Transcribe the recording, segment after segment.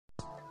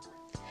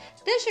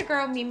This is your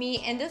girl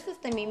Mimi, and this is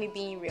the Mimi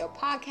Being Real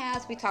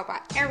podcast. We talk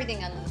about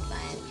everything under the sun.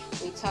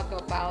 We talk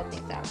about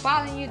things that are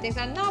bothering you, things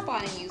that are not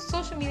bothering you,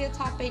 social media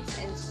topics,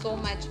 and so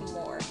much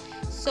more.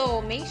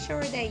 So make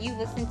sure that you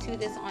listen to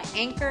this on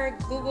Anchor,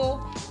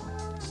 Google,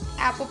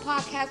 Apple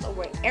Podcasts, or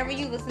wherever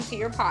you listen to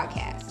your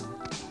podcasts.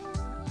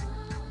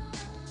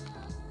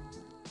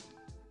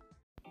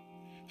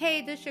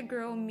 Hey, this is your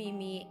girl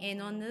Mimi,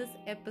 and on this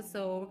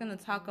episode, we're going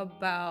to talk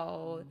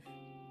about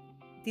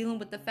dealing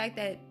with the fact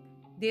that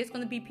there's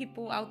going to be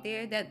people out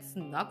there that's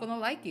not going to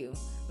like you.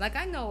 Like,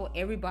 I know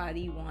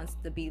everybody wants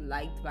to be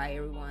liked by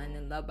everyone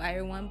and loved by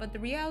everyone, but the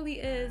reality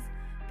is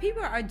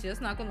people are just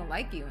not going to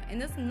like you.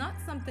 And it's not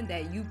something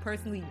that you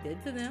personally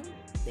did to them.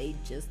 They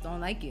just don't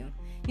like you.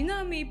 You know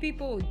how many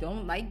people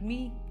don't like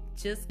me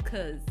just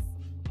because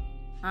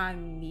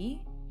I'm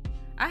me?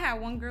 I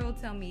had one girl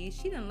tell me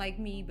she didn't like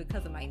me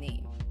because of my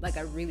name. Like,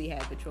 I really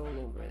had control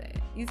over that.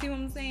 You see what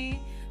I'm saying?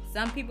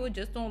 Some people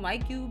just don't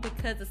like you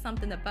because of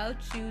something about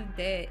you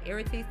that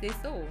irritates their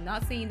soul.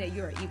 Not saying that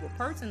you're an evil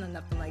person or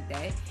nothing like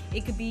that.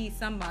 It could be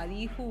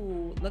somebody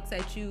who looks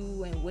at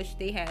you and wish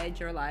they had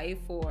your life,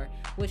 or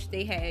wish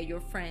they had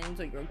your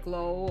friends or your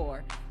glow,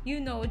 or, you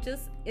know,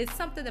 just it's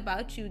something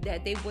about you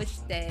that they wish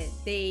that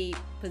they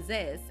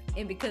possess.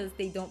 And because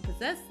they don't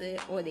possess it,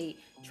 or they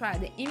try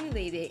to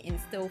emulate it and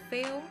still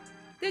fail,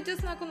 they're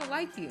just not going to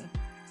like you.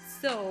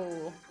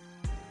 So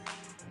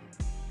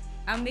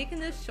I'm making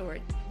this short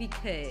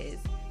because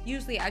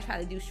usually I try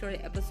to do shorter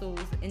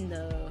episodes in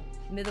the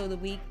middle of the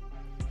week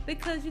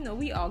because, you know,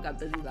 we all got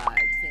busy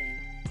lives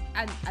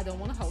and I don't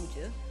want to hold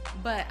you.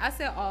 But I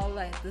said all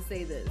that to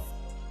say this.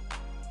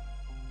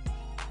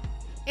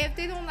 If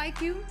they don't like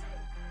you,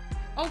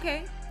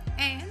 okay,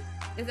 and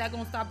is that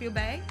going to stop your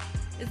bag?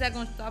 Is that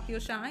going to stop your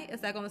shine? Is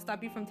that going to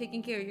stop you from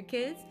taking care of your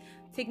kids,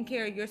 taking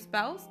care of your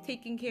spouse,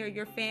 taking care of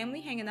your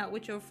family, hanging out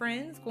with your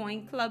friends,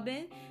 going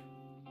clubbing,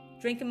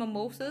 drinking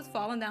mimosas,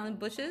 falling down in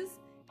bushes?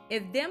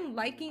 If them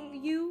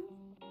liking you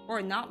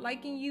or not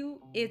liking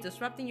you is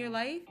disrupting your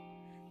life,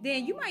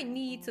 then you might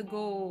need to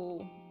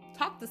go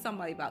talk to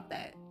somebody about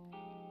that.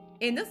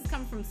 And this is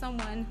coming from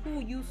someone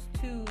who used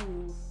to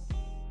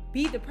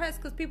be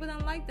depressed because people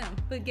don't like them.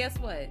 But guess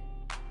what?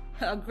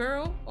 A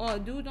girl or a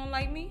dude don't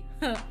like me,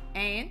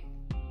 and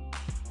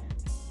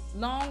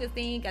long as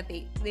they ain't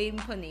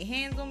putting their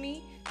hands on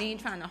me, they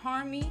ain't trying to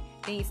harm me,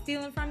 they ain't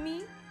stealing from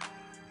me,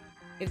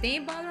 if they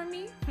ain't bothering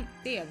me,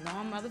 they are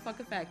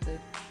non-motherfucking factor.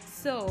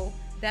 So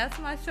that's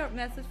my short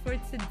message for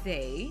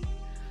today.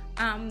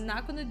 I'm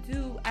not gonna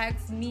do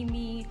Ask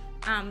Mimi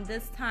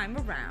this time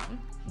around,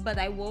 but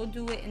I will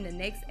do it in the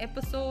next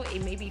episode.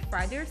 It may be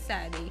Friday or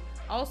Saturday.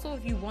 Also,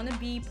 if you want to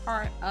be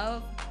part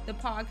of the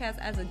podcast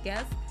as a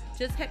guest,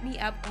 just hit me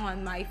up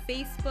on my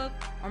Facebook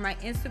or my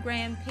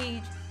Instagram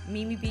page,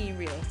 Mimi Being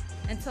Real.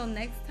 Until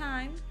next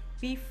time,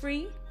 be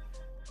free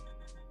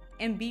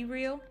and be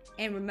real.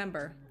 And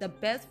remember, the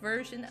best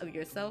version of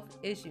yourself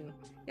is you.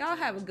 Y'all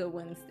have a good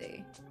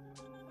Wednesday.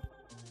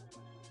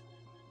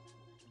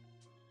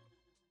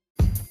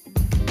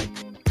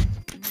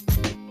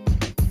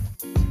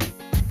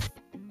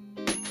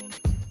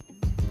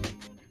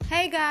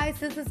 Hey guys,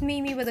 this is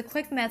Mimi with a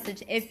quick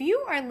message. If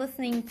you are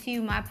listening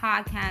to my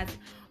podcast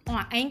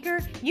on Anchor,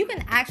 you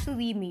can actually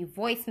leave me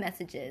voice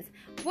messages.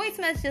 Voice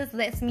messages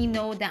lets me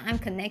know that I'm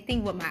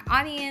connecting with my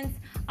audience.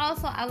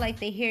 Also, I like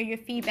to hear your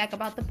feedback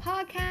about the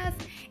podcast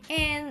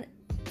and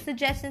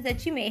suggestions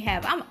that you may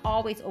have. I'm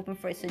always open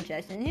for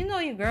suggestions. You know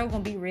your girl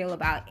gonna be real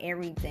about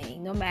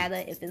everything, no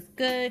matter if it's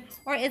good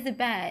or is it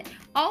bad.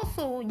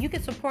 Also, you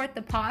can support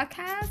the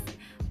podcast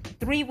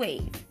 3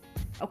 ways.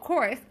 Of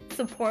course,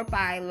 support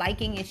by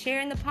liking and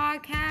sharing the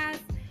podcast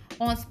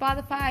on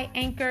Spotify,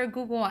 Anchor,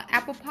 Google, and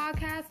Apple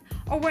Podcasts,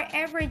 or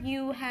wherever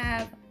you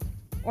have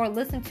or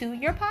listen to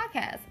your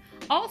podcast.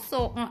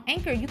 Also, on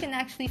Anchor, you can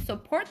actually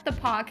support the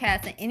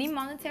podcast in any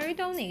monetary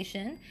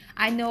donation.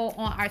 I know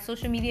on our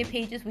social media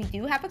pages, we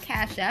do have a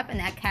Cash App, and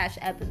that Cash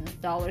App is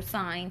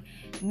 $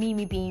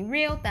 Mimi Being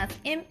Real. That's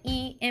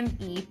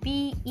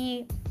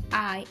MEMEBEINGREAL.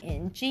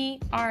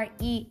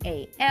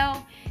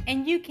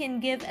 And you can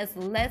give as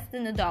less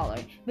than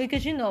 $1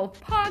 because, you know,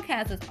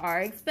 podcasts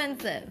are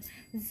expensive.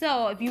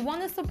 So if you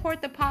want to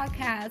support the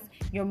podcast,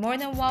 you're more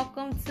than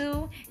welcome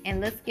to.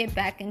 And let's get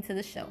back into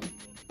the show.